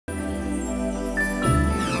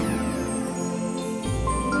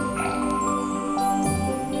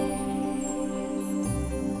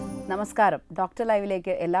നമസ്കാരം. ഡോക്ടർ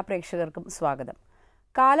ലൈവിലേക്ക് എല്ലാ പ്രേക്ഷകർക്കും സ്വാഗതം.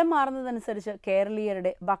 കാലം മാറുന്നതനുസരിച്ച്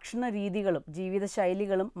കേരളീയരുടെ ഭക്ഷണ രീതികളും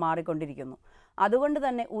ജീവിതശൈലികളും മാറിക്കൊണ്ടിരിക്കുന്നു. അതുകൊണ്ട്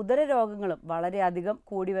തന്നെ ഉദരരോഗങ്ങളും വളരെയധികം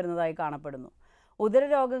കൂടി വരുന്നതായി കാണപ്പെടുന്നു.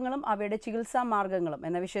 ഉദരരോഗങ്ങളും അവയുടെ ചികിത്സാ മാർഗങ്ങളും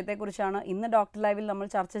എന്ന വിഷയത്തെക്കുറിച്ചാണ് ഇന്ന് ഡോക്ടർ ലൈവിൽ നമ്മൾ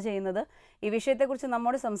ചർച്ച ചെയ്യുന്നത്. ഈ വിഷയത്തെക്കുറിച്ച്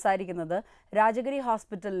നമ്മോട് സംസാരിക്കുന്നത് രാജഗിരി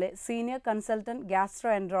ഹോസ്പിറ്റലിലെ senior consultant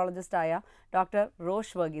gastro എൻട്രോളജിസ്റ്റായ doctor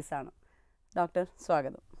Rosh Varghese ആണ്. ഡോക്ടർ,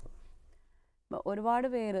 സ്വാഗതം. ഒരുപാട്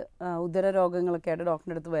പേര് ഉദരരോഗങ്ങളൊക്കെ ആയിട്ട്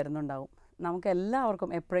ഡോക്ടറിൻ്റെ അടുത്ത് വരുന്നുണ്ടാവും. നമുക്ക് എല്ലാവർക്കും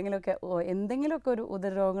എപ്പോഴെങ്കിലുമൊക്കെ എന്തെങ്കിലുമൊക്കെ ഒരു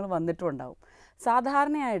ഉദരരോഗങ്ങൾ വന്നിട്ടുണ്ടാവും.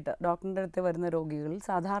 സാധാരണയായിട്ട് ഡോക്ടറിൻ്റെ അടുത്ത് വരുന്ന രോഗികളിൽ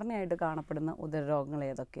സാധാരണയായിട്ട് കാണപ്പെടുന്ന ഉദരരോഗങ്ങൾ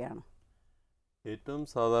ഏതൊക്കെയാണ്? ഏറ്റവും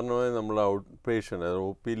സാധാരണമായി നമ്മൾ ഔട്ട് പേഷ്യൻ്റ് ഒ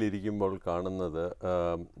പിയിലിരിക്കുമ്പോൾ കാണുന്നത്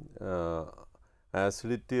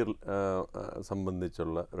ആസിഡിറ്റി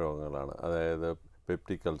സംബന്ധിച്ചുള്ള രോഗങ്ങളാണ്. അതായത്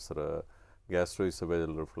പെപ്റ്റിക് അൾസർ,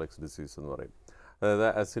 ഗ്യാസ്ട്രോഇസോഫേജൽ റിഫ്ലക്സ് ഡിസീസ് എന്ന് പറയും. അതായത്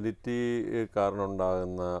അസിഡിറ്റി കാരണം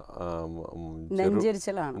ഉണ്ടാകുന്ന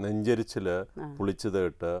നെഞ്ചരിച്ചിൽ,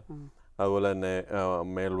 പുളിച്ചതേട്ട്, അതുപോലെ തന്നെ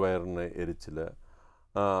മേൽവയറിന് എരിച്ചിൽ,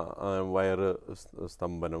 വയറ്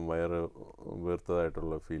സ്തംഭനം, വയറ്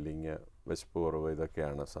വീർത്തതായിട്ടുള്ള ഫീലിങ്, വിശപ്പ് കുറവ്,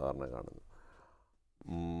 ഇതൊക്കെയാണ് സാധാരണ കാണുന്നത്.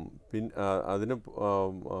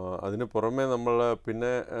 അതിന് പുറമെ നമ്മൾ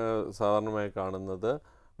പിന്നെ സാധാരണമായി കാണുന്നത്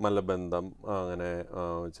മലബന്ധം. അങ്ങനെ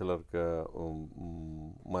ചിലർക്ക്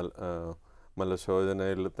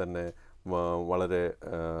മലശോചനയിൽ തന്നെ വളരെ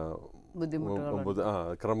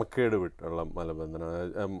ക്രമക്കേട് വിട്ടുള്ള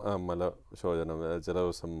മലബന്ധനം, മലശോചനം, ചില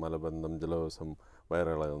ദിവസം മലബന്ധം, ചില ദിവസം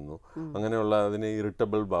വയറിളകുന്നു, അങ്ങനെയുള്ള അതിന്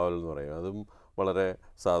ഇറിറ്റബിൾ ബവൽ എന്ന് പറയും. അതും വളരെ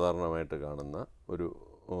സാധാരണമായിട്ട് കാണുന്ന ഒരു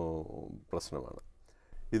പ്രശ്നമാണ്.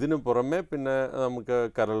 ഇതിനു പുറമെ പിന്നെ നമുക്ക്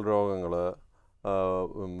കരൾ രോഗങ്ങൾ,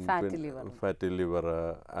 ഫാറ്റി ലിവർ,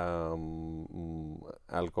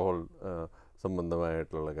 ആൽക്കഹോൾ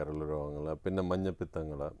സംബന്ധമായിട്ടുള്ള കരൾ രോഗങ്ങൾ, പിന്നെ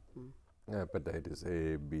മഞ്ഞപ്പിത്തങ്ങൾ, ഹെപ്പറ്റൈറ്റിസ് എ,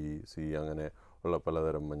 ബി, സി, അങ്ങനെ ഉള്ള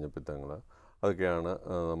പലതരം മഞ്ഞപ്പിത്തങ്ങൾ, അതൊക്കെയാണ്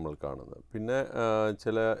നമ്മൾ കാണുന്നത്. പിന്നെ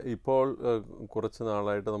ഇപ്പോൾ കുറച്ച്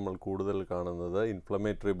നാളായിട്ട് നമ്മൾ കൂടുതൽ കാണുന്നത്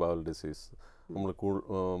ഇൻഫ്ലമേറ്ററി ബവൽ ഡിസീസ്. നമ്മൾ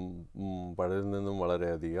പഴയതിൽ നിന്നും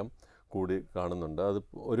വളരെയധികം കൂടി കാണുന്നുണ്ട്. അത്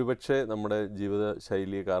ഒരുപക്ഷെ നമ്മുടെ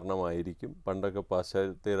ജീവിതശൈലി കാരണമായിരിക്കും. പണ്ടൊക്കെ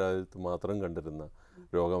പാശ്ചാത്യ രാജ്യത്ത് മാത്രം കണ്ടിരുന്ന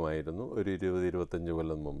രോഗമായിരുന്നു ഒരു 20-25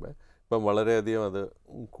 കൊല്ലം മുമ്പേ. ഇപ്പം വളരെയധികം അത്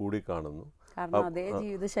കൂടി കാണുന്നു.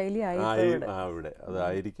 അവിടെ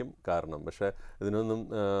അതായിരിക്കും കാരണം. പക്ഷെ ഇതിനൊന്നും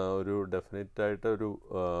ഒരു ഡെഫിനറ്റായിട്ട് ഒരു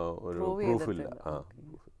പ്രൂഫില്ല.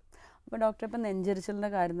 അപ്പോൾ ഡോക്ടർ, ഇപ്പം നെഞ്ചരിച്ചിലിൻ്റെ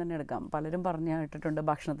കാര്യം തന്നെ എടുക്കാം. പലരും പറഞ്ഞു കേട്ടിട്ടുണ്ട്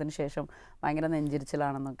ഭക്ഷണത്തിന് ശേഷം ഭയങ്കര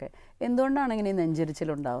നെഞ്ചരിച്ചിലാണെന്നൊക്കെ. എന്തുകൊണ്ടാണ് ഇങ്ങനെ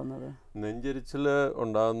നെഞ്ചരിച്ചിൽ ഉണ്ടാകുന്നത്? നെഞ്ചരിച്ചിൽ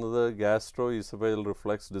ഉണ്ടാകുന്നത് ഗ്യാസ്ട്രോ ഈസോഫേജൽ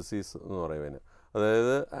റിഫ്ലക്സ് ഡിസീസ് എന്ന് പറയുന്നതിന്.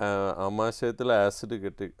 അതായത് ആമാശയത്തിൽ ആസിഡ്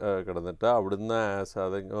കിടന്നിട്ട് അവിടുന്ന്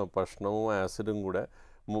ഭക്ഷണവും ആസിഡും കൂടെ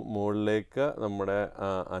മുകളിലേക്ക് നമ്മുടെ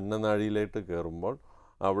അന്നനാഴിയിലേക്ക് കയറുമ്പോൾ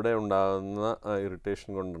അവിടെ ഉണ്ടാകുന്ന ഇറിറ്റേഷൻ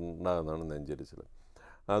കൊണ്ടുണ്ടാകുന്നതാണ് നെഞ്ചരിച്ചിൽ.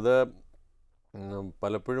 അത്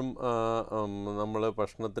പലപ്പോഴും നമ്മൾ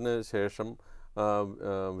ഭക്ഷണത്തിന് ശേഷം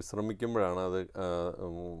വിശ്രമിക്കുമ്പോഴാണ് അത്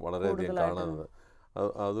വളരെയധികം കാണുന്നത്.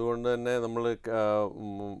 അതുകൊണ്ട് തന്നെ നമ്മൾ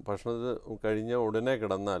ഭക്ഷണത്തിന് കഴിഞ്ഞ ഉടനെ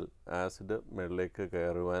കിടന്നാൽ ആസിഡ് മേളിലേക്ക്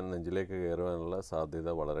നെഞ്ചിലേക്ക് കയറുവാനുള്ള സാധ്യത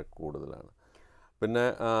വളരെ കൂടുതലാണ്. പിന്നെ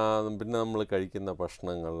നമ്മൾ കഴിക്കുന്ന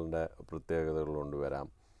ഭക്ഷണങ്ങളുടെ പ്രത്യേകതകൾ കൊണ്ടുവരാം.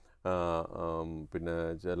 പിന്നെ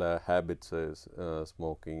ചില ഹാബിറ്റ്സ്,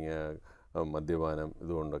 സ്മോക്കിങ്, മദ്യപാനം,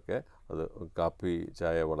 ഇതുകൊണ്ടൊക്കെ അത് കാപ്പി,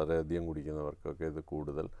 ചായ വളരെയധികം കുടിക്കുന്നവർക്കൊക്കെ ഇത്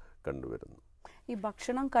കൂടുതൽ കണ്ടുവരുന്നു. ഈ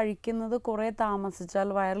ഭക്ഷണം കഴിക്കുന്നത് കുറേ താമസിച്ചാൽ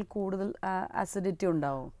വയറിൽ കൂടുതൽ അസിഡിറ്റി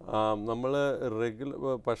ഉണ്ടാവും. നമ്മൾ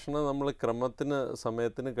ഭക്ഷണം നമ്മൾ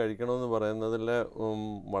സമയത്തിന് കഴിക്കണമെന്ന് പറയുന്നതിൽ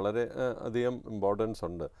വളരെ അധികം ഇമ്പോർട്ടൻസ്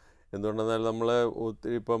ഉണ്ട്. എന്തുകൊണ്ടെന്നാൽ നമ്മൾ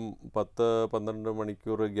ഒത്തിരി ഇപ്പം 10-12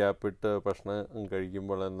 മണിക്കൂർ ഗ്യാപ്പിട്ട് ഭക്ഷണം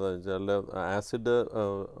കഴിക്കുമ്പോൾ എന്താണെന്ന് വെച്ചാൽ ആസിഡ്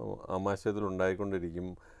ആമാശയത്തിൽ ഉണ്ടായിക്കൊണ്ടിരിക്കും,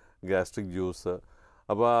 ഗ്യാസ്ട്രിക് ജ്യൂസ്.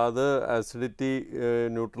 അപ്പോൾ അത് ആസിഡിറ്റി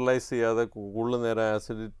ന്യൂട്രലൈസ് ചെയ്യാതെ കൂടുതൽ നേരം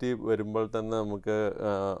ആസിഡിറ്റി വരുമ്പോൾ തന്നെ നമുക്ക്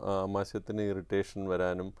ആമാശയത്തിന് ഇറിറ്റേഷൻ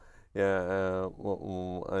വരാനും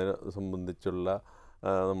അതിനെ സംബന്ധിച്ചുള്ള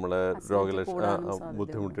നമ്മളെ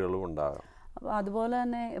ബുദ്ധിമുട്ടുകളും ഉണ്ടാകാം. അപ്പോൾ അതുപോലെ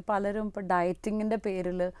തന്നെ പലരും ഇപ്പോൾ ഡയറ്റിങ്ങിൻ്റെ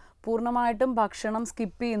പേരിൽ പൂർണ്ണമായിട്ടും ഭക്ഷണം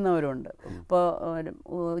സ്കിപ്പ് ചെയ്യുന്നവരുണ്ട്. ഇപ്പോൾ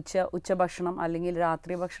ഉച്ചഭക്ഷണം അല്ലെങ്കിൽ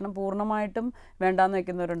രാത്രി ഭക്ഷണം പൂർണ്ണമായിട്ടും വേണ്ടാന്ന്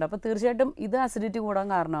വയ്ക്കുന്നവരുണ്ട്. അപ്പോൾ തീർച്ചയായിട്ടും ഇത് അസിഡിറ്റി കൂടാൻ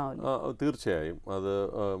കാരണമാവില്ല? തീർച്ചയായും അത്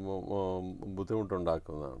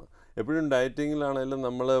ബുദ്ധിമുട്ടുണ്ടാക്കുന്നതാണ്. എപ്പോഴും ഡയറ്റിങ്ങിലാണെങ്കിലും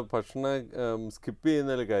നമ്മൾ ഭക്ഷണം സ്കിപ്പ്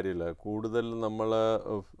ചെയ്യുന്നതിൽ കാര്യമില്ല. കൂടുതൽ നമ്മൾ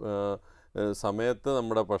സമയത്ത്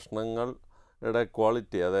നമ്മുടെ ഭക്ഷണങ്ങളുടെ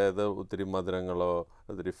ക്വാളിറ്റി, അതായത് ഒത്തിരി മധുരങ്ങളോ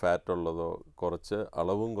ഒത്തിരി ഫാറ്റുള്ളതോ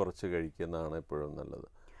കുറച്ച് കഴിക്കുന്നതാണ് എപ്പോഴും നല്ലത്.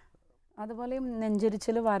 അതുപോലെ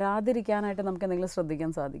നെഞ്ചരിച്ചിൽ വരാതിരിക്കാനായിട്ട് നമുക്ക് എന്തെങ്കിലും ശ്രദ്ധിക്കാൻ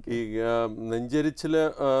സാധിക്കും? ഈ നെഞ്ചരിച്ചിൽ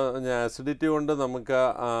ആസിഡിറ്റി കൊണ്ട് നമുക്ക്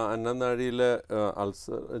അന്നനാഴിയിൽ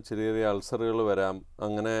ചെറിയ ചെറിയ അൾസറുകൾ വരാം.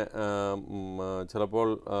 അങ്ങനെ ചിലപ്പോൾ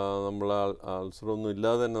നമ്മൾ അൾസറൊന്നും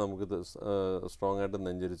ഇല്ലാതെ തന്നെ നമുക്ക് സ്ട്രോങ് ആയിട്ട്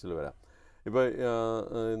നെഞ്ചരിച്ചിൽ വരാം. ഇപ്പോൾ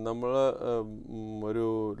നമ്മൾ ഒരു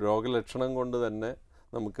രോഗലക്ഷണം കൊണ്ട് തന്നെ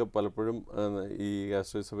നമുക്ക് പലപ്പോഴും ഈ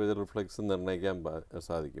ഗ്യാസ്ട്രോഎസോഫേജിയൽ റിഫ്ലക്സ് നിർണ്ണയിക്കാൻ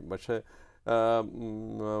സാധിക്കും. പക്ഷേ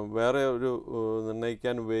വേറെ ഒരു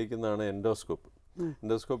നിർണ്ണയിക്കാൻ ഉപയോഗിക്കുന്നതാണ് എൻഡോസ്കോപ്പ്.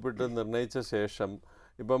 എൻഡോസ്കോപ്പ് ഇട്ട് നിർണ്ണയിച്ച ശേഷം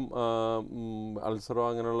ഇപ്പം അൾസറോ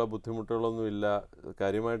അങ്ങനെയുള്ള ബുദ്ധിമുട്ടുകളൊന്നും ഇല്ല,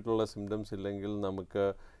 കാര്യമായിട്ടുള്ള സിംറ്റംസ് ഇല്ലെങ്കിൽ നമുക്ക്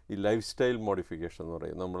ഈ ലൈഫ് സ്റ്റൈൽ മോഡിഫിക്കേഷൻ എന്ന്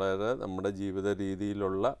പറയും, നമ്മുടെ ജീവിത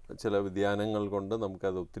രീതിയിലുള്ള ചില വ്യതിയാനങ്ങൾ കൊണ്ട്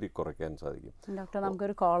നമുക്കത് ഒത്തിരി കുറയ്ക്കാൻ സാധിക്കും. ഡോക്ടർ,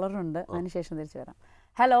 നമുക്കൊരു കോളറുണ്ട്, അതിനുശേഷം തിരിച്ചു വരാം.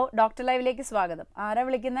 ഹലോ, ഡോക്ടർ ലൈവിലേക്ക് സ്വാഗതം. ആരാ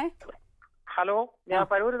വിളിക്കുന്നേ? ഹലോ, ഞാൻ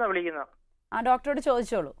പരവൂരിൽ വിളിക്കുന്ന. ഡോക്ടറോട്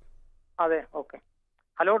ചോദിച്ചോളൂ. അതെ, ഓക്കെ.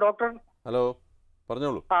 Hello doctor. ഹലോ,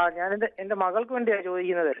 പറഞ്ഞോളൂ. ഞാൻ എന്റെ മകൾക്ക് വേണ്ടിയാണ്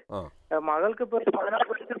ചോദിക്കുന്നത്. മകൾക്ക് ഇപ്പോൾ 16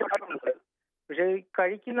 വയസ്സുണ്ട്. പക്ഷെ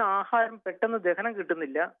കഴിക്കുന്ന ആഹാരം പെട്ടെന്ന് ദഹനം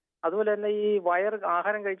കിട്ടുന്നില്ല. അതുപോലെ തന്നെ ഈ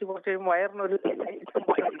ആഹാരം കഴിച്ച് കുറച്ച് കഴിയുമ്പോൾ വയറിനൊരു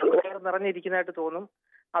വയർ നിറഞ്ഞിരിക്കുന്നതായിട്ട് തോന്നും.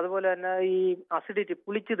 അതുപോലെ തന്നെ ഈ അസിഡിറ്റി,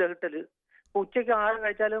 പുളിച്ച് ദഹിട്ടല്. ഉച്ചയ്ക്ക് ആഹാരം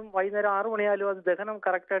കഴിച്ചാലും വൈകുന്നേരം 6 മണിയായാലും അത് ദഹനം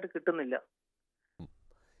കറക്റ്റായിട്ട് കിട്ടുന്നില്ല.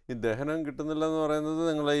 ഈ ദഹനം കിട്ടുന്നില്ല എന്ന് പറയുന്നത്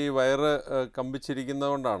നിങ്ങൾ ഈ വയറ് കമ്പിച്ചിരിക്കുന്നത്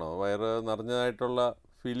കൊണ്ടാണോ? വയറ് നിറഞ്ഞതായിട്ടുള്ള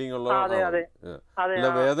ഫീലിംഗ് ഉള്ള?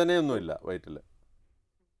 വേദനയൊന്നുമില്ല വയറ്റില്?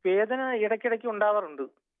 വേദന ഇടയ്ക്കിടയ്ക്ക് ഉണ്ടാവാറുണ്ട്.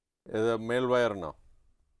 മേൽവയറിനോ?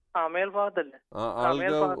 മേൽഭാഗത്തല്ലേ.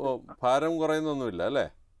 ആൾക്ക് ഭാരം കുറയുന്നൊന്നുമില്ല അല്ലേ?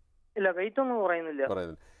 ഇല്ല, വെയിറ്റ് ഒന്നും കുറയുന്നില്ല.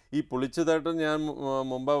 ഈ പുളിച്ചതായിട്ട് ഞാൻ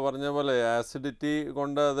മുമ്പ് പറഞ്ഞ പോലെ ആസിഡിറ്റി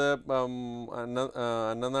കൊണ്ട് അത്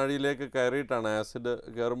അന്നനാഴിയിലേക്ക് കയറിയിട്ടാണ്, ആസിഡ്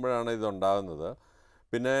കയറുമ്പോഴാണ് ഇതുണ്ടാകുന്നത്.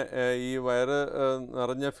 പിന്നെ ഈ വയറ്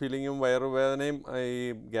നിറഞ്ഞ ഫീലിങ്ങും വയറുവേദനയും ഈ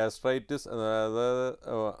ഗ്യാസ്ട്രൈറ്റിസ്, അതായത്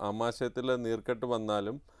ആമാശയത്തിൽ നീർക്കെട്ട്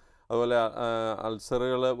വന്നാലും അതുപോലെ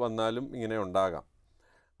അൾസറുകൾ വന്നാലും ഇങ്ങനെ ഉണ്ടാകാം.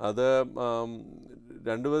 അത്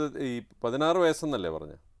ഈ 16 വയസ്സെന്നല്ലേ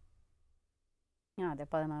പറഞ്ഞത്?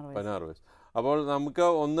 16 വയസ്സ്. അപ്പോൾ നമുക്ക്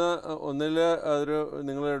ഒന്നിൽ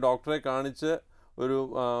നിങ്ങൾ ഡോക്ടറെ കാണിച്ച്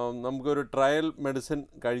നമുക്കൊരു ട്രയൽ മെഡിസിൻ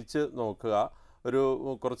കഴിച്ച് നോക്കുക.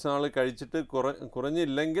 കുറച്ച് നാൾ കഴിച്ചിട്ട്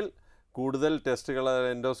കുറഞ്ഞില്ലെങ്കിൽ കൂടുതൽ ടെസ്റ്റുകൾ,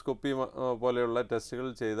 എൻഡോസ്കോപ്പി പോലെയുള്ള ടെസ്റ്റുകൾ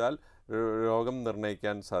ചെയ്താൽ രോഗം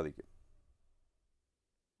നിർണ്ണയിക്കാൻ സാധിക്കും.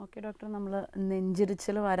 ഓക്കെ ഡോക്ടർ, നമ്മൾ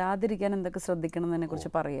നെഞ്ചിരിച്ചിൽ വരാതിരിക്കാൻ എന്തൊക്കെ ശ്രദ്ധിക്കണം എന്നതിനെ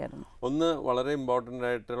കുറിച്ച് പറയായിരുന്നു. ഒന്ന് വളരെ ഇമ്പോർട്ടൻ്റ്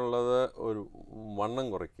ആയിട്ടുള്ളത് ഒരു വണ്ണം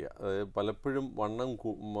കുറയ്ക്കുക. അതായത് പലപ്പോഴും വണ്ണം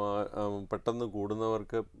പെട്ടെന്ന്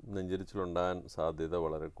കൂടുന്നവർക്ക് നെഞ്ചിരിച്ചിലുണ്ടാകാൻ സാധ്യത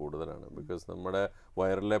വളരെ കൂടുതലാണ്. ബിക്കോസ് നമ്മുടെ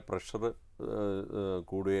വയറിലെ പ്രഷർ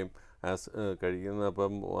കൂടുകയും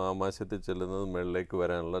കഴിക്കുന്നപ്പം ആമാശയത്തിൽ ചെല്ലുന്നത് മുകളിലേക്ക്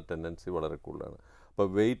വരാനുള്ള ടെൻഡൻസി വളരെ കൂടുതലാണ്. അപ്പോൾ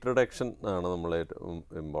വെയിറ്റ് റിഡക്ഷൻ ആണ് നമ്മൾ ഏറ്റവും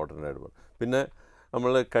ഇമ്പോർട്ടൻ്റ് ആയിട്ട്. പിന്നെ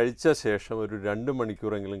നമ്മൾ കഴിച്ച ശേഷം ഒരു 2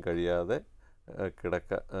 മണിക്കൂറെങ്കിലും കഴിയാതെ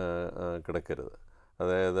കിടക്കരുത്.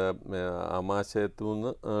 അതായത് ആമാശയത്തിൽ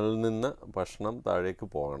നിന്ന് ഭക്ഷണം താഴേക്ക്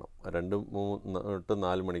പോകണം. 2 to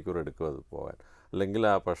 4 മണിക്കൂർ എടുക്കും അത് പോകാൻ. അല്ലെങ്കിൽ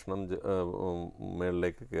ആ ഭക്ഷണം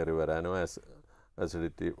മുകളിലേക്ക് കയറി വരാനും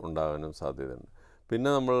അസിഡിറ്റി ഉണ്ടാകാനും സാധ്യതയുണ്ട്. പിന്നെ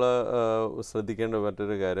നമ്മൾ ശ്രദ്ധിക്കേണ്ട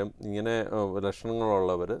മറ്റൊരു കാര്യം, ഇങ്ങനെ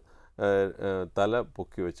ലക്ഷണങ്ങളുള്ളവർ തല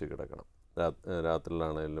പൊക്കി വെച്ച് കിടക്കണം.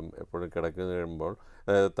 രാത്രിയിലാണെങ്കിലും എപ്പോഴും കിടക്കുന്ന കഴിയുമ്പോൾ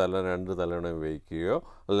 2 തലയണ വയ്ക്കുകയോ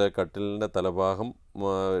അല്ലെങ്കിൽ കട്ടിലിൻ്റെ തലഭാഗം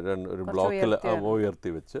ഒരു ബ്ലോക്കിൽ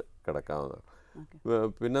ഉയർത്തി വെച്ച് കിടക്കാവുന്നതാണ്.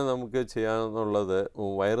 പിന്നെ നമുക്ക് ചെയ്യാനുള്ളത്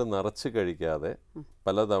വയറ് നിറച്ച് കഴിക്കാതെ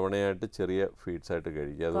പല തവണയായിട്ട് ചെറിയ ഫീഡ്സ് ആയിട്ട്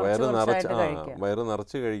കഴിക്കുക. അത് വയറ്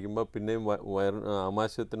നിറച്ച് കഴിക്കുമ്പോൾ പിന്നെയും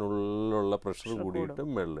ആമാശയത്തിനുള്ളിലുള്ള പ്രഷർ കൂടിയിട്ട്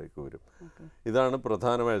മുകളിലേക്ക് വരും. ഇതാണ്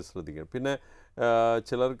പ്രധാനമായിട്ട് ശ്രദ്ധിക്കുന്നത്. പിന്നെ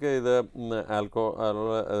ചിലർക്ക് ഇത്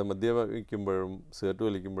മദ്യപിക്കുമ്പോഴും സിഗരറ്റ്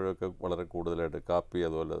വലിക്കുമ്പോഴൊക്കെ വളരെ കൂടുതലായിട്ട്, കാപ്പി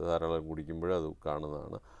അതുപോലെ ധാരാളം കുടിക്കുമ്പോഴും അത്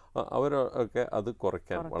കാണുന്നതാണ്. അവരൊക്കെ അത്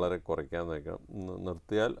വളരെ കുറയ്ക്കാൻ നോക്കണം.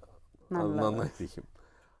 നിർത്തിയാൽ അത് നന്നായിരിക്കും.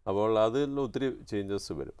 അപ്പോൾ അതിൽ ഒത്തിരി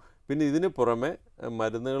ചേഞ്ചസ് വരും. പിന്നെ ഇതിന് പുറമെ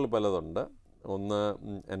മരുന്നുകൾ പലതുണ്ട്. ഒന്ന്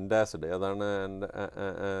എൻറ്റാസിഡ്, അതാണ്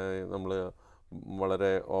നമ്മൾ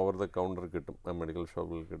വളരെ ഓവർ ദ കൗണ്ടർ കിട്ടും, മെഡിക്കൽ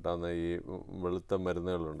ഷോപ്പിൽ കിട്ടാവുന്ന ഈ വെളുത്ത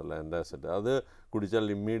മരുന്നുകളുണ്ടല്ലോ, എൻറ്റാസിഡ്. അത്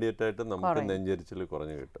കുടിച്ചാൽ ഇമ്മീഡിയറ്റ് ആയിട്ട് നമുക്ക് നെഞ്ചരിച്ചിൽ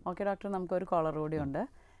കുറഞ്ഞു കിട്ടും. ഓക്കെ ഡോക്ടർ, നമുക്കൊരു കോളർ കൂടി ഉണ്ട്.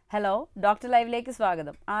 ഹലോ, ഡോക്ടർ ലൈവിലേക്ക്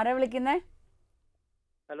സ്വാഗതം. ആരാ വിളിക്കുന്നേ?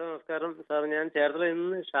 ഹലോ, നമസ്കാരം സാർ. ഞാൻ ചേർത്തലയിൽ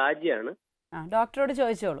നിന്ന് ഷാജിയാണ്. ഡോക്ടറോട്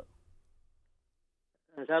ചോദിച്ചോളൂ.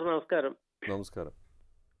 സാർ നമസ്കാരം. നമസ്കാരം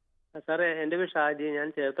സാറേ, എൻ്റെ പേര് ഷാജി. ഞാൻ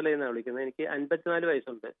ചേർത്തലയിൽ നിന്നാണ് വിളിക്കുന്നത്. എനിക്ക് 54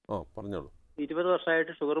 വയസ്സുണ്ട്. പറഞ്ഞോളൂ. 20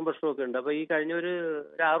 വർഷമായിട്ട് ഷുഗറും പ്രഷറും ഒക്കെ ഉണ്ട്. അപ്പോൾ ഈ കഴിഞ്ഞ ഒരു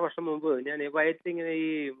 6 വർഷം മുമ്പ് ഞാൻ വയറ്റിങ്ങനെ ഈ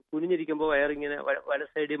കുനിഞ്ഞിരിക്കുമ്പോൾ വയറിങ്ങനെ വല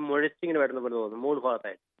സൈഡിൽ മുഴച്ചിങ്ങനെ വരുന്ന പോലെ തോന്നുന്നു, മൂന്ന്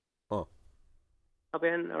ഭാഗത്തായിട്ട്. അപ്പോൾ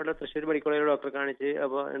ഞാൻ അവിടെ തൃശ്ശൂർ മെഡിക്കൽ കോളേജിൽ ഡോക്ടറെ കാണിച്ച്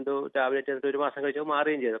അപ്പോൾ എന്തോ ടാബ്ലറ്റ് എടുത്ത് 1 മാസം കഴിച്ചപ്പോൾ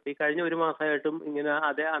മാറുകയും ചെയ്തു. അപ്പോൾ ഈ കഴിഞ്ഞ 1 മാസമായിട്ടും ഇങ്ങനെ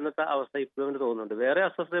അതേ അന്നത്തെ അവസ്ഥ ഇപ്പോഴും ഇങ്ങനെ തോന്നുന്നുണ്ട്. വേറെ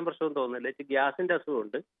അസ്വസ്ഥതയും പ്രശ്നവും തോന്നുന്നില്ല. എനിക്ക് ഗ്യാസിന്റെ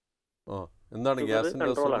അസുഖമുണ്ട്. എന്താണ് ഗ്യാസിന്റെ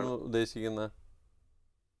അസുഖം ഉദ്ദേശിക്കുന്നത്?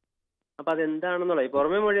 അപ്പൊ അതെന്താണെന്നുള്ള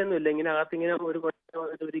പുറമേ മൊഴിയൊന്നും ഇല്ല. ഇങ്ങനെ അകത്ത് ഇങ്ങനെ ഒരു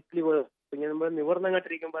ഇക്ലി പോലെ ഇങ്ങനെ നമ്മൾ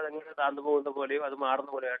നിവർന്നങ്ങട്ടിരിക്കുമ്പോൾ അതങ്ങനെ താന്നു പോകുന്ന പോലെയോ അത് മാറുന്ന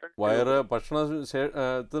പോലെയോ ആയിട്ട്. വയറ്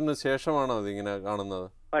ഭക്ഷണത്തിന് ശേഷമാണോ അതിങ്ങനെ കാണുന്നത്?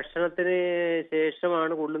 ഭക്ഷണത്തിന്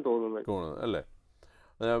ശേഷമാണ് കൂടുതലും തോന്നുന്നത് അല്ലേ?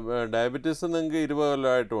 ഡയബറ്റീസ് നിങ്ങൾക്ക് 20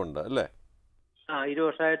 കൊല്ലമായിട്ടും ഉണ്ട് അല്ലേ? 20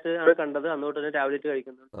 വർഷമായിട്ട് ആണ് കണ്ടത്. അന്നോട്ട് തന്നെ ടാബ്ലറ്റ്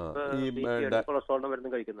കഴിക്കുന്നുണ്ട്, കൊളസ്ട്രോളിന്റെ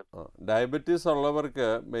മരുന്ന് കഴിക്കുന്നുണ്ട്. ഡയബറ്റീസ് ഉള്ളവർക്ക്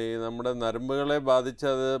ഈ നമ്മുടെ നരമ്പുകളെ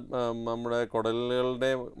ബാധിച്ചത് നമ്മുടെ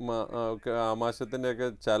കുടലുകളുടെ ആമാശയത്തിൻ്റെയൊക്കെ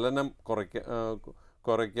ചലനം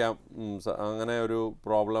കുറയ്ക്കാം. അങ്ങനെ ഒരു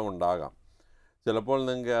പ്രോബ്ലം ഉണ്ടാകാം. ചിലപ്പോൾ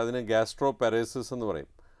നിങ്ങൾക്ക് അതിന് ഗ്യാസ്ട്രോപെരേസിസ് എന്ന്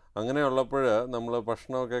പറയും. അങ്ങനെയുള്ളപ്പോൾ നമ്മൾ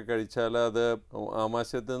ഭക്ഷണമൊക്കെ കഴിച്ചാൽ അത്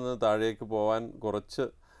ആമാശയത്തിൽ നിന്ന് താഴേക്ക് പോകാൻ കുറച്ച്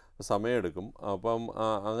സമയമെടുക്കും. അപ്പം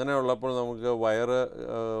അങ്ങനെയുള്ളപ്പോൾ നമുക്ക് വയറ്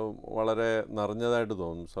വളരെ നിറഞ്ഞതായിട്ട്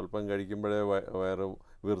തോന്നും. സ്വല്പം കഴിക്കുമ്പോഴേ വയറ്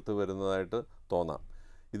വീർത്ത് വരുന്നതായിട്ട് തോന്നാം.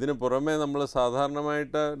 ഇതിന് പുറമേ നമ്മൾ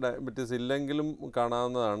സാധാരണമായിട്ട് ഡയബറ്റീസ് ഇല്ലെങ്കിലും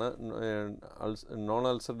കാണാവുന്നതാണ് നോൺ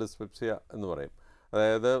അൾസർ ഡിസ്പെപ്സിയ എന്ന് പറയും.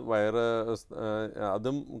 അതായത് വയറ്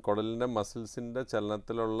അതും കുടലിൻ്റെ മസിൽസിൻ്റെ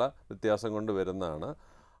ചലനത്തിലുള്ള വ്യത്യാസം കൊണ്ട് വരുന്നതാണ്.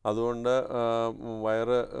 അതുകൊണ്ട്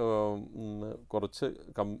വയറ് കുറച്ച്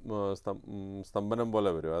സ്തംഭനം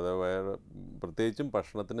പോലെ വരും. അത് വയറ് പ്രത്യേകിച്ചും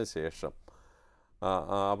ഭക്ഷണത്തിന് ശേഷം.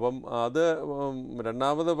 അപ്പം അത്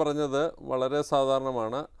രണ്ടാമത് പറഞ്ഞത് വളരെ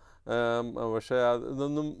സാധാരണമാണ്. പക്ഷേ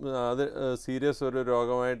ഇതൊന്നും സീരിയസ് ഒരു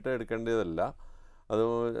രോഗമായിട്ട് എടുക്കേണ്ടതല്ല. അത്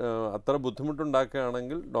അത്ര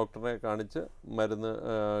ബുദ്ധിമുട്ടുണ്ടാക്കുകയാണെങ്കിൽ ഡോക്ടറെ കാണിച്ച് മരുന്ന്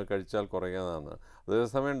കഴിച്ചാൽ കുറയാവുന്നതാണ്.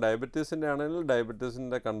 അതേസമയം ഡയബറ്റീസിൻ്റെ ആണെങ്കിൽ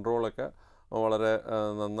ഡയബറ്റീസിൻ്റെ കൺട്രോളൊക്കെ വളരെ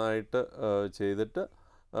നന്നായിട്ട് ചെയ്തിട്ട്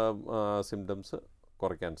സിംറ്റംസ്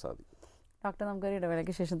കുറയ്ക്കാൻ സാധിക്കും. ഡോക്ടർ, നമുക്കൊരു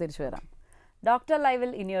ഇടവേളയ്ക്ക് ശേഷം തിരിച്ചു വരാം. ഡോക്ടർ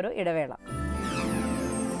ലൈവിൽ ഇനിയൊരു ഇടവേള.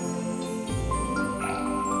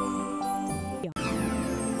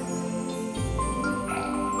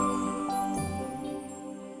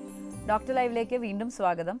 ഡോക്ടർ ലൈവിലേക്ക് വീണ്ടും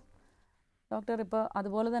സ്വാഗതം. ഡോക്ടർ, ഇപ്പോൾ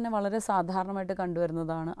അതുപോലെ തന്നെ വളരെ സാധാരണമായിട്ട്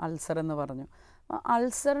കണ്ടുവരുന്നതാണ് അൾസർ എന്ന് പറഞ്ഞു.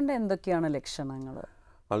 അൾസറിൻ്റെ എന്തൊക്കെയാണ് ലക്ഷണങ്ങൾ?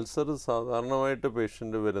 അൾസർ സാധാരണമായിട്ട്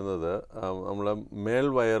പേഷ്യൻ്റ് വരുന്നത് നമ്മളെ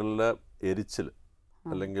മേൽവയറിലെ എരിച്ചിൽ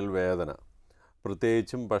അല്ലെങ്കിൽ വേദന,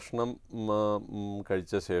 പ്രത്യേകിച്ചും ഭക്ഷണം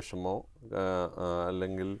കഴിച്ച ശേഷമോ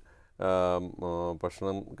അല്ലെങ്കിൽ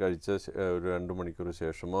ഭക്ഷണം കഴിച്ച ഒരു 2 മണിക്കൂർ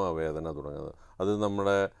ശേഷമോ ആ വേദന തുടങ്ങുന്നത്. അത്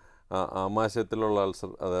നമ്മുടെ ആമാശയത്തിലുള്ള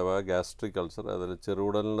അൾസർ അഥവാ ഗ്യാസ്ട്രിക് അൾസർ, അതിൽ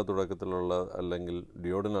ചെറുകുടലിൻ്റെ തുടക്കത്തിലുള്ള അല്ലെങ്കിൽ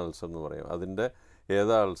ഡിയോഡിനൽ അൾസർ എന്ന് പറയും. അതിൻ്റെ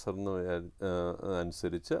ഏതാ അൾസർ എന്ന്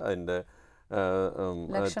അനുസരിച്ച് അതിൻ്റെ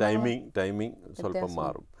ടൈമിംഗ് സ്വല്പം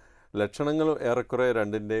മാറും. ലക്ഷണങ്ങൾ ഏറെക്കുറെ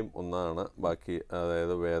രണ്ടിൻ്റെയും ഒന്നാണ്. ബാക്കി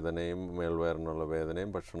അതായത് വേദനയും മേൽവയറിനുള്ള വേദനയും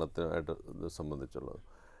ഭക്ഷണത്തിനായിട്ട് സംബന്ധിച്ചുള്ളത്.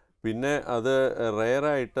 പിന്നെ അത്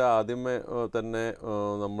റെയറായിട്ട് ആദ്യമേ തന്നെ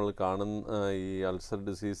നമ്മൾ കാണുന്ന ഈ അൾസർ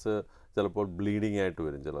ഡിസീസ് ചിലപ്പോൾ ബ്ലീഡിംഗ് ആയിട്ട്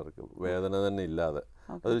വരും. ചിലർക്ക് വേദന തന്നെ ഇല്ലാതെ,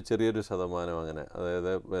 അതൊരു ചെറിയൊരു ശതമാനം അങ്ങനെ.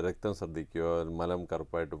 അതായത് രക്തം ശ്രദ്ധിക്കുകയോ മലം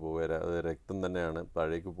കറുപ്പായിട്ട് പോവുക, അത് രക്തം തന്നെയാണ്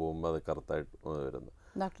താഴേക്ക് പോകുമ്പോൾ അത് കറുത്തായിട്ട് വരുന്നത്.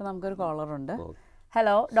 ഡോക്ടർ, നമുക്കൊരു കോളറുണ്ട്.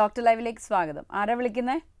 ഹലോ, ഡോക്ടർ ലൈവിലേക്ക് സ്വാഗതം. ആരാ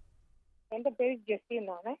വിളിക്കുന്നേ? എന്റെ പേര് ജെസ്സി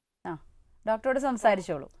എന്നാണ്. ഡോക്ടറോട്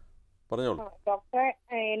സംസാരിച്ചോളൂ. പറഞ്ഞോളൂ. ഡോക്ടറെ,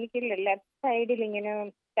 എനിക്ക് ലെഫ്റ്റ് സൈഡിൽ ഇങ്ങനെ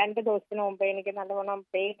 2 ദിവസത്തിന് മുമ്പ് എനിക്ക് നല്ലവണ്ണം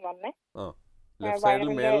പെയിൻ വന്നേ.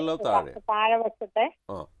 താഴെ വശത്തെ.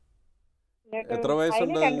 എത്ര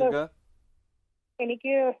വയസ്സുണ്ട് നിങ്ങൾക്ക്?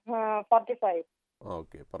 എനിക്ക് 45.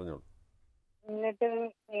 ഓക്കെ, പറഞ്ഞോളൂ. എന്നിട്ട്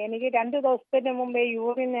എനിക്ക് 2 ദിവസത്തിന് മുമ്പേ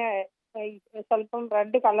യൂറിന് സ്വല്പം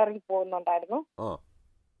റെഡ് കളറിൽ പോകുന്നുണ്ടായിരുന്നു.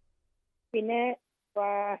 പിന്നെ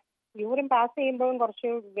യൂറിൻ പാസ് ചെയ്യുമ്പോഴും കുറച്ച്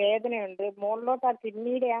വേദനയുണ്ട്. മുകളിലോട്ട് ആ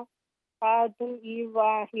കിഡ്നിയുടെ ആ ഭാഗത്തും ഈ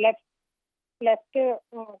ലെഫ്റ്റ്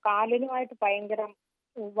കാലിനുമായിട്ട് ഭയങ്കര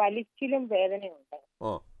വലിച്ചിലും വേദനയുണ്ട്.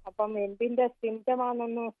 അപ്പം എന്തിന്റെ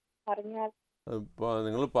സിംറ്റമാണെന്ന് പറഞ്ഞാൽ.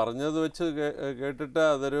 നിങ്ങൾ പറഞ്ഞത് വെച്ച് കേട്ടിട്ട്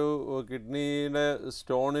അതൊരു കിഡ്നിയുടെ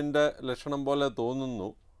സ്റ്റോണിൻ്റെ ലക്ഷണം പോലെ തോന്നുന്നു.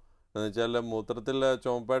 എന്ന് വെച്ചാൽ മൂത്രത്തിൽ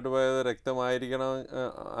ചുവപ്പായിട്ട് പോയത്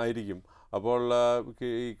ആയിരിക്കും. അപ്പോൾ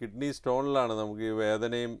ഈ കിഡ്നി സ്റ്റോണിലാണ് നമുക്ക് ഈ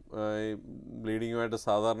വേദനയും ഈ ബ്ലീഡിങ്ങുമായിട്ട്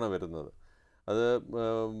സാധാരണ വരുന്നത്. അത്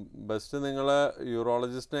ബെസ്റ്റ് നിങ്ങൾ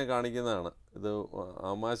യൂറോളജിസ്റ്റിനെ കാണിക്കുന്നതാണ്. ഇത്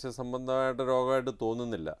ആമാശയ സംബന്ധമായിട്ട് രോഗമായിട്ട്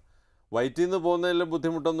തോന്നുന്നില്ല. വയറ്റിൽ നിന്ന് പോകുന്നതിൽ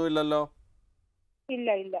ബുദ്ധിമുട്ടൊന്നുമില്ലല്ലോ?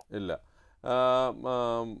 ഇല്ല.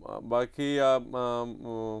 ബാക്കി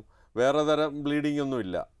വേറെ തരം ബ്ലീഡിംഗ്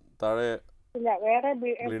ഒന്നുമില്ല? താഴെ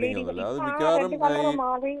ബ്ലീഡിംഗ് ഒന്നുമില്ല. അത് മിക്കവാറും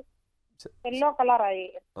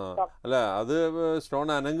അല്ല, അത് സ്റ്റോൺ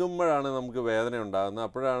അനങ്ങുമ്പോഴാണ് നമുക്ക് വേദന ഉണ്ടാകുന്നത്.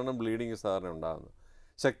 അപ്പോഴാണ് ബ്ലീഡിങ് സാധാരണ ഉണ്ടാകുന്നത്.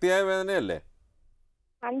 ശക്തിയായ വേദനയല്ലേ?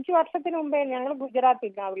 5 വർഷത്തിന് മുമ്പേ ഞങ്ങൾ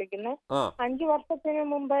ഗുജറാത്തിലാണ് വിളിക്കുന്നത്. ആ 5 വർഷത്തിന്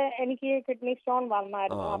മുമ്പ് എനിക്ക് കിഡ്നി സ്റ്റോൺ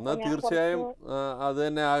വന്നായിരുന്നു. എന്നാൽ തീർച്ചയായും അത്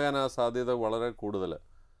തന്നെ ആകാനാ സാധ്യത വളരെ കൂടുതൽ.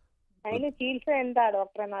 അതിന് ചികിത്സ എന്താ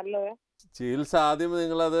ഡോക്ടറെ നല്ലത്? ചികിത്സ ആദ്യം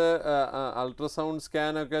നിങ്ങളത് അൾട്രാസൗണ്ട്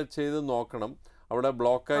സ്കാനൊക്കെ ചെയ്ത് നോക്കണം. അവിടെ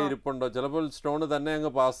ബ്ലോക്കായി ഇരിപ്പുണ്ടോ, ചിലപ്പോൾ സ്റ്റോൺ തന്നെ അങ്ങ്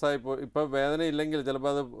പാസ്സായി ഇപ്പോൾ വേദന ഇല്ലെങ്കിൽ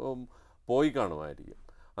ചിലപ്പോൾ അത് പോയി കാണുമായിരിക്കും.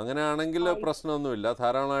 അങ്ങനെയാണെങ്കിൽ പ്രശ്നമൊന്നുമില്ല,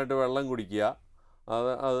 ധാരാളമായിട്ട് വെള്ളം കുടിക്കുക,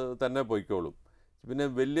 അത് തന്നെ പോയിക്കോളും. പിന്നെ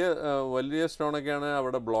വലിയ സ്റ്റോണൊക്കെയാണ്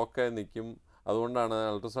അവിടെ ബ്ലോക്കായി നിൽക്കും. അതുകൊണ്ടാണ്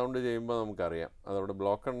അൾട്രാസൗണ്ട് ചെയ്യുമ്പോൾ നമുക്കറിയാം അതവിടെ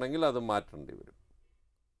ബ്ലോക്ക് ഉണ്ടെങ്കിൽ അത് മാറ്റേണ്ടി വരും.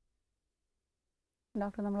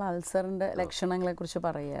 ഡോക്ടർ, നമ്മൾ അൾസറിൻ്റെ ലക്ഷണങ്ങളെ കുറിച്ച്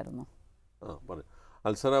പറയുമായിരുന്നു. പറയും.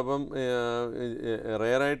 അൾസർ അപ്പം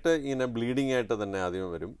റെയറായിട്ട് ഇങ്ങനെ ബ്ലീഡിങ് ആയിട്ട് തന്നെ ആദ്യം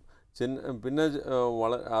വരും. പിന്നെ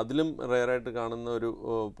അതിലും റെയറായിട്ട് കാണുന്ന ഒരു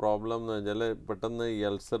പ്രോബ്ലം എന്ന് വെച്ചാൽ പെട്ടെന്ന് ഈ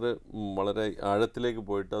അൾസർ വളരെ ആഴത്തിലേക്ക്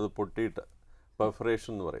പോയിട്ട് അത് പൊട്ടിയിട്ട്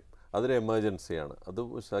പെർഫറേഷൻ എന്ന് പറയും. അതൊരു എമർജൻസിയാണ്. അത്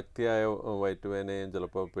ശക്തിയായ വയറ്റുവേദനയും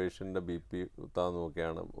ചിലപ്പോൾ പേഷ്യൻ്റെ BP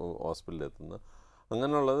താന്നുമൊക്കെയാണ് ഹോസ്പിറ്റലിൽ എത്തുന്നത്.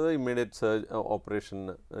 അങ്ങനെയുള്ളത് ഇമ്മീഡിയറ്റ് ഓപ്പറേഷൻ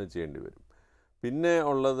ചെയ്യേണ്ടി വരും. പിന്നെ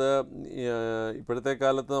ഉള്ളത് ഇപ്പോഴത്തെ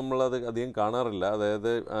കാലത്ത് നമ്മളത് അധികം കാണാറില്ല.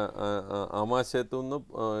 അതായത് ആമാശയത്തു നിന്ന്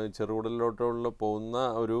ചെറുകുടലിലോട്ടുള്ള പോകുന്ന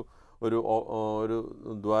ഒരു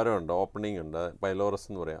ദ്വാരമുണ്ട്, ഓപ്പണിംഗ് ഉണ്ട്, പൈലോറസ്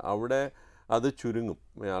എന്ന് പറയാം. അവിടെ അത് ചുരുങ്ങും.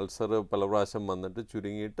 അൾസർ പല പ്രാവശ്യം വന്നിട്ട്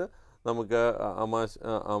ചുരുങ്ങിയിട്ട് നമുക്ക്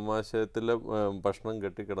ആമാശയത്തിൽ ഭക്ഷണം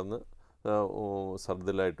കെട്ടിക്കിടന്ന്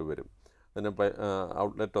സർദിലായിട്ട് വരും. അതിന്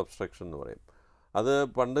ഔട്ട്ലെറ്റ് ഒബ്സ്ട്രക്ഷൻ എന്ന് പറയും. അത്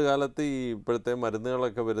പണ്ട് കാലത്ത് ഈ ഇപ്പോഴത്തെ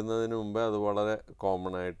മരുന്നുകളൊക്കെ വരുന്നതിന് മുമ്പേ അത് വളരെ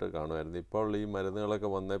കോമൺ ആയിട്ട് കാണുമായിരുന്നു. ഇപ്പോൾ ഈ മരുന്നുകളൊക്കെ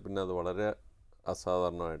വന്നേ പിന്നെ അത് വളരെ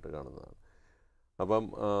അസാധാരണമായിട്ട് കാണുന്നതാണ്. അപ്പം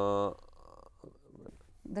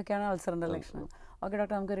ഇതൊക്കെയാണ് അൾസറിൻ്റെ ലക്ഷണങ്ങൾ. ഓക്കെ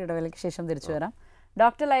ഡോക്ടർ, നമുക്കൊരു ഇടവേളയ്ക്ക് ശേഷം തിരിച്ചു വരാം.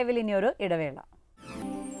 ഡോക്ടർ ലൈവിൽ ഇനിയൊരു ഇടവേള.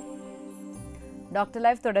 ഡോക്ടർ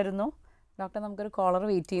ലൈവ് തുടരുന്നു. ഡോക്ടർ, നമുക്കൊരു കോളർ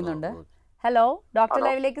വെയിറ്റ് ചെയ്യുന്നുണ്ട്. ഹലോ, ഡോക്ടർ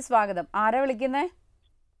ലൈവിലേക്ക് സ്വാഗതം. ആരാ വിളിക്കുന്നേ?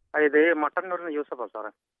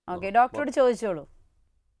 ഓക്കെ, ഡോക്ടറോട് ചോദിച്ചോളൂ.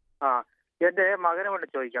 എന്റെ മകനെ കൊണ്ട്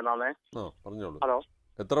ചോദിക്കാന്നാണേ. ഹലോ,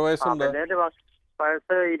 എത്ര വയസ്സുണ്ട്?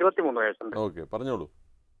 വയസ്സ് 23 വയസ്സുണ്ട്. ഓക്കെ, പറഞ്ഞോളൂ.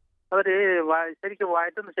 അവര് ശരിക്കും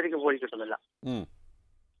വയറ്റൊന്നും ശരിക്കും പോയി കിട്ടുന്നില്ല.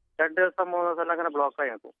 2 ദിവസം 3 ദിവസം അങ്ങനെ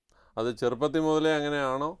ബ്ലോക്കായി നിൽക്കും. അത് ചെറുപ്പത്തിൽ മുതലേ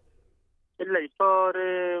അങ്ങനെയാണോ? ഇല്ല, ഇപ്പൊ ഒരു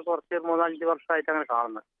കുറച്ച് 3-5 വർഷമായിട്ട് അങ്ങനെ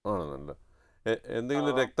കാണുന്നത്. ആണെന്നല്ല.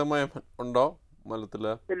 എന്തെങ്കിലും രക്തമയം ഉണ്ടോ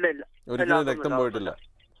മലത്തില്? ഇല്ല ഇല്ല, ഒരിക്കലും രക്തം പോയിട്ടില്ല.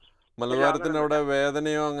 മലദ്വാരത്തിന്റെ അവിടെ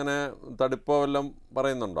വേദനയോ അങ്ങനെ തടിപ്പോ വല്ലതും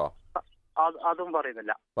പറയുന്നുണ്ടോ? അതും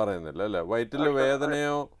പറയുന്നില്ല. പറയുന്നില്ല അല്ലേ? വയറ്റില്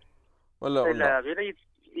വേദനയോ വല്ലോ?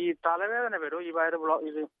 ഈ തലവേദന വരും, ഈ വയറ്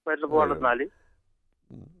പോകാണ്ടിരുന്നാല്.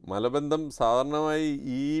 മലബന്ധം സാധാരണമായി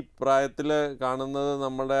ഈ പ്രായത്തിൽ കാണുന്നത്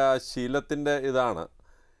നമ്മുടെ ആ ശീലത്തിൻ്റെ ഇതാണ്.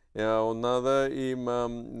 ഒന്നാമത് ഈ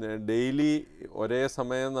ഡെയിലി ഒരേ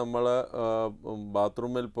സമയം നമ്മൾ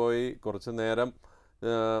ബാത്റൂമിൽ പോയി കുറച്ച് നേരം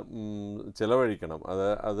ചിലവഴിക്കണം.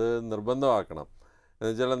 അത് നിർബന്ധമാക്കണം.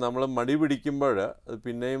 എന്നുവെച്ചാൽ നമ്മൾ മടി പിടിക്കുമ്പോൾ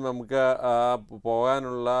പിന്നെയും നമുക്ക്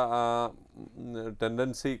പോകാനുള്ള ആ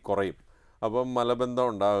ടെൻഡൻസി കുറയും. അപ്പം മലബന്ധം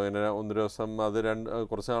ഉണ്ടാകും. ഇങ്ങനെ 1 ദിവസം, അത്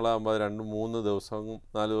കുറച്ച് നാളാകുമ്പോൾ 2-3 ദിവസവും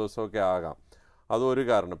 4 ദിവസമൊക്കെ ആകാം. അതൊരു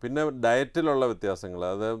കാരണം. പിന്നെ ഡയറ്റിലുള്ള വ്യത്യാസങ്ങൾ,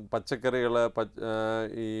 അത് പച്ചക്കറികൾ,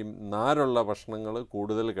 ഈ നാരുള്ള ഭക്ഷണങ്ങൾ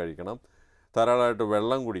കൂടുതൽ കഴിക്കണം, ധാരാളമായിട്ട്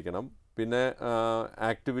വെള്ളം കുടിക്കണം. പിന്നെ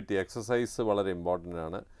ആക്ടിവിറ്റി, എക്സസൈസ് വളരെ ഇമ്പോർട്ടൻ്റ്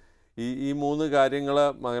ആണ്. ഈ 3 കാര്യങ്ങൾ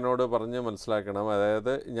മകനോട് പറഞ്ഞ് മനസ്സിലാക്കണം.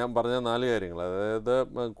 അതായത് ഞാൻ പറഞ്ഞ 4 കാര്യങ്ങൾ, അതായത്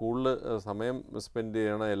കൂടുതൽ സമയം സ്പെൻഡ്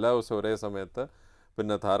ചെയ്യണം എല്ലാ ദിവസവും ഒരേ സമയത്ത്,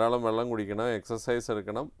 പിന്നെ ധാരാളം വെള്ളം കുടിക്കണം, എക്സസൈസ്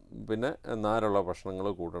എടുക്കണം, പിന്നെ നാരുള്ള ഭക്ഷണങ്ങൾ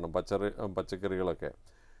കൂട്ടണം, പച്ചക്കറികളൊക്കെ.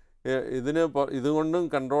 ഇതുകൊണ്ടും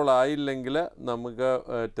കൺട്രോൾ ആയില്ലെങ്കിൽ നമുക്ക്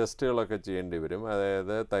ടെസ്റ്റുകളൊക്കെ ചെയ്യേണ്ടി വരും.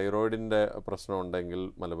 അതായത് തൈറോയിഡിൻ്റെ പ്രശ്നം ഉണ്ടെങ്കിൽ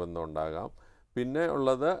മലബന്ധം ഉണ്ടാകാം. പിന്നെ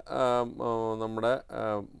ഉള്ളത് നമ്മുടെ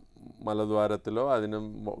മലദ്വാരത്തിലോ അതിനും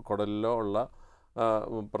കുടലിലോ ഉള്ള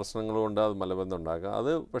പ്രശ്നങ്ങൾ കൊണ്ട് അത് മലബന്ധം ഉണ്ടാകാം.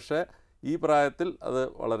 അത് പക്ഷേ ഈ പ്രായത്തിൽ അത്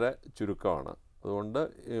വളരെ ചുരുക്കമാണ്. അതുകൊണ്ട്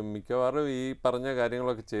മിക്കവാറും ഈ പറഞ്ഞ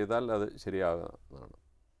കാര്യങ്ങളൊക്കെ ചെയ്താൽ അത് ശരിയാകുന്നതാണ്.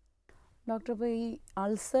 ഡോക്ടർ, ഇപ്പോൾ ഈ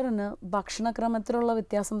അൾസറിന് ഭക്ഷണക്രമത്തിലുള്ള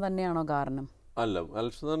വ്യത്യാസം തന്നെയാണോ കാരണം? അല്ല,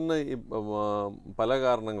 അൾസറിന് പല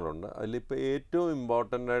കാരണങ്ങളുണ്ട്. അതിലിപ്പോൾ ഏറ്റവും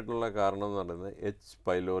ഇമ്പോർട്ടൻ്റ് ആയിട്ടുള്ള കാരണം എന്ന് പറയുന്നത് H.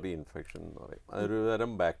 പൈലോറി ഇൻഫെക്ഷൻ എന്ന് പറയും. അതൊരു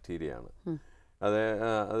തരം ബാക്ടീരിയയാണ്.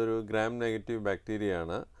 അതൊരു ഗ്രാം നെഗറ്റീവ്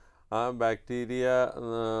ബാക്ടീരിയയാണ്. ആ ബാക്ടീരിയ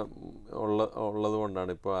ഉള്ളത്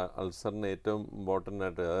കൊണ്ടാണ് ഇപ്പോൾ അൾസറിന് ഏറ്റവും ഇമ്പോർട്ടൻ്റ്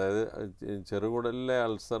ആയിട്ട്, അതായത് ചെറുകുടലിലെ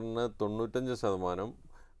അൾസറിന് 95%,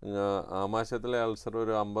 ആമാശയത്തിലെ അൾസർ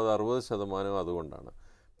ഒരു 50-60% അതുകൊണ്ടാണ്.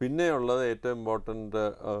 പിന്നെയുള്ളത് ഏറ്റവും ഇമ്പോർട്ടൻ്റ്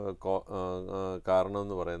കാരണം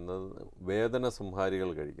എന്ന് പറയുന്നത് വേദന സംഹാരികൾ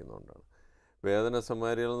കഴിക്കുന്നതുകൊണ്ടാണ്. വേദന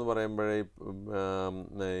സംഹാരികൾ എന്ന് പറയുമ്പോഴേ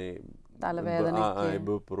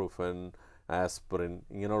ഇബുപ്രൂഫൻ, ആസ്പിറിൻ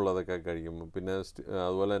ഇങ്ങനെയുള്ളതൊക്കെ കഴിക്കുമ്പോൾ, പിന്നെ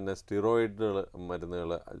അതുപോലെ തന്നെ സ്റ്റിറോയിഡുകൾ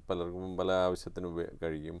മരുന്നുകൾ പലർക്കും പല ആവശ്യത്തിന്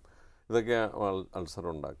കഴിക്കും. ഇതൊക്കെ അൾസർ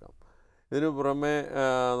ഉണ്ടാക്കാം. ഇതിനു പുറമെ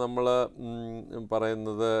നമ്മൾ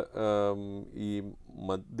പറയുന്നത് ഈ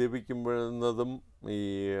മദ്യപിക്കുമ്പോഴുന്നതും ഈ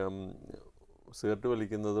സിഗരറ്റ്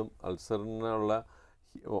വലിക്കുന്നതും അൾസറിനുള്ള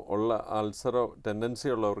അൾസറോ ടെൻഡൻസി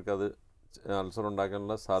ഉള്ളവർക്ക് അത് അൾസർ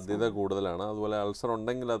ഉണ്ടാക്കാനുള്ള സാധ്യത കൂടുതലാണ്. അതുപോലെ അൾസർ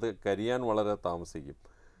ഉണ്ടെങ്കിൽ അത് കരിയാൻ വളരെ താമസിക്കും.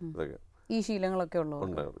 ഇതൊക്കെ ഈ ശീലങ്ങളൊക്കെ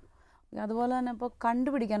ഉള്ളവർ. അതുപോലെ തന്നെ ഇപ്പോൾ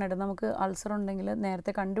കണ്ടുപിടിക്കാനായിട്ട് നമുക്ക് അൾസർ ഉണ്ടെങ്കിൽ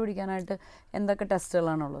നേരത്തെ കണ്ടുപിടിക്കാനായിട്ട് എന്തൊക്കെ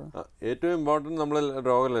ടെസ്റ്റുകളാണുള്ളത്? ഏറ്റവും ഇമ്പോർട്ടൻറ്റ് നമ്മൾ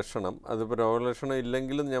രോഗലക്ഷണം. അതിപ്പോൾ രോഗലക്ഷണം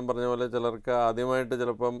ഇല്ലെങ്കിലും ഞാൻ പറഞ്ഞ പോലെ ചിലർക്ക് ആദ്യമായിട്ട്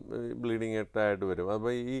ചിലപ്പം ബ്ലീഡിങ് ആയിട്ട് വരും.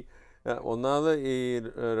 അപ്പോൾ ഈ ഒന്നാമത് ഈ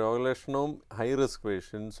രോഗലക്ഷണവും ഹൈ റിസ്ക്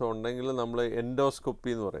പേഷ്യൻസും ഉണ്ടെങ്കിൽ നമ്മൾ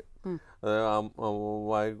എൻഡോസ്കോപ്പി എന്ന് പറയും.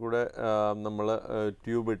 വായിൽ കൂടെ നമ്മൾ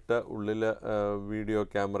ട്യൂബ് ഇട്ട് ഉള്ളിൽ വീഡിയോ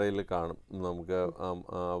ക്യാമറയിൽ കാണും നമുക്ക്.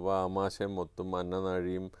 അപ്പോൾ ആമാശയം മൊത്തം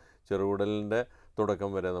അന്നനാഴിയും ചെറുകുടലിൻ്റെ തുടക്കം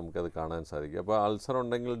വരെ നമുക്കത് കാണാൻ സാധിക്കും. അപ്പോൾ അൾസർ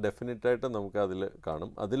ഉണ്ടെങ്കിൽ ഡെഫിനറ്റായിട്ട് നമുക്ക് അതിൽ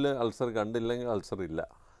കാണും. അതിൽ അൾസർ കണ്ടില്ലെങ്കിൽ അൾസർ ഇല്ല,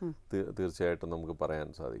 തീർച്ചയായിട്ടും നമുക്ക് പറയാൻ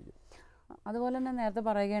സാധിക്കും. അതുപോലെ തന്നെ നേരത്തെ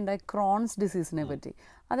പറയുകയുണ്ടായി ക്രോൺസ് ഡിസീസിനെ പറ്റി.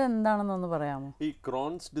 അതെന്താണെന്നൊന്ന് പറയാമോ? ഈ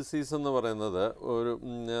ക്രോൺസ് ഡിസീസ് എന്ന് പറയുന്നത്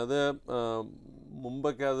അത്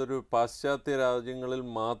മുമ്പൊക്കെ അതൊരു പാശ്ചാത്യ രാജ്യങ്ങളിൽ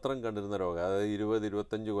മാത്രം കണ്ടിരുന്ന രോഗം. അതായത്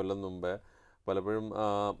 20-25 കൊല്ലം മുമ്പേ പലപ്പോഴും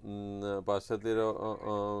പാശ്ചാത്യ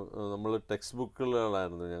നമ്മൾ ടെക്സ്റ്റ്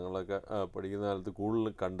ബുക്കുകളായിരുന്നു ഞങ്ങളൊക്കെ പഠിക്കുന്ന കാലത്ത്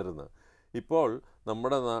കൂടുതൽ കണ്ടിരുന്നത്. ഇപ്പോൾ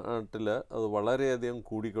നമ്മുടെ നാട്ടിൽ അത് വളരെയധികം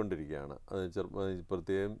കൂടിക്കൊണ്ടിരിക്കുകയാണ്. അത്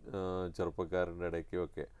പ്രത്യേകം ചെറുപ്പക്കാരുടെ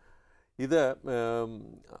ഇടയ്ക്കുമൊക്കെ. ഇത്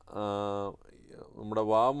നമ്മുടെ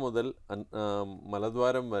വാ മുതൽ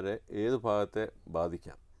മലദ്വാരം വരെ ഏത് ഭാഗത്തെ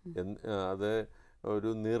ബാധിക്കാം. അത് ഒരു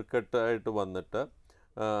നീർക്കെട്ടായിട്ട് വന്നിട്ട്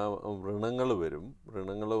വ്രണങ്ങൾ വരും.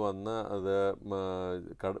 വ്രണങ്ങൾ വന്ന് അത്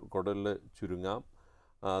കുടലിൽ ചുരുങ്ങാം.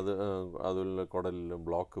 അതുപോലെ കുടലിൽ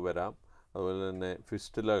ബ്ലോക്ക് വരാം. അതുപോലെ തന്നെ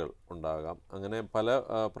ഫിസ്റ്റുലകൾ ഉണ്ടാകാം. അങ്ങനെ പല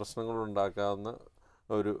പ്രശ്നങ്ങളുണ്ടാക്കാവുന്ന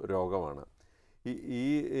ഒരു രോഗമാണ്. ഈ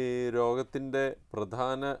രോഗത്തിൻ്റെ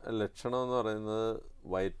പ്രധാന ലക്ഷണം എന്ന് പറയുന്നത്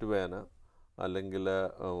വയറ്റുവേദന, അല്ലെങ്കിൽ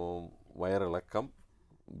വയറിളക്കം,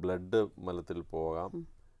 ബ്ലഡ് മലത്തിൽ പോകാം,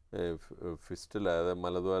 ഫിസ്റ്റിൽ, അതായത്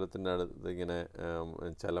മലദ്വാരത്തിൻ്റെ അടുത്ത് ഇങ്ങനെ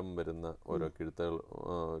ചലം വരുന്ന ഓരോ കിഴുത്തകൾ,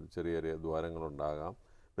 ചെറിയ ചെറിയ ദ്വാരങ്ങളുണ്ടാകാം.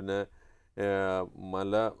 പിന്നെ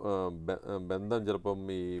ബന്ധം ചിലപ്പം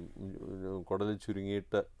ഈ കുടലിൽ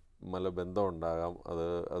ചുരുങ്ങിയിട്ട് മലബന്ധം ഉണ്ടാകാം.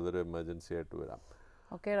 അതൊരു എമർജൻസി ആയിട്ട് വരാം.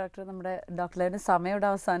 ഓക്കെ ഡോക്ടർ, നമ്മുടെ ഡോക്ടർ ലൈവിന് സമയം ഇവിടെ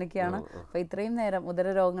അവസാനിക്കുകയാണ്. അപ്പോൾ ഇത്രയും നേരം ഉദര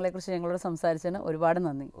രോഗങ്ങളെക്കുറിച്ച് ഞങ്ങളോട് സംസാരിച്ചതിന് ഒരുപാട്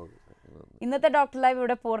നന്ദി. ഇന്നത്തെ ഡോക്ടർ ലൈവ്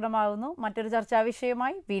ഇവിടെ പൂർണ്ണമാകുന്നു. മറ്റൊരു ചർച്ചാ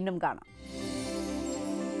വിഷയമായി വീണ്ടും കാണാം.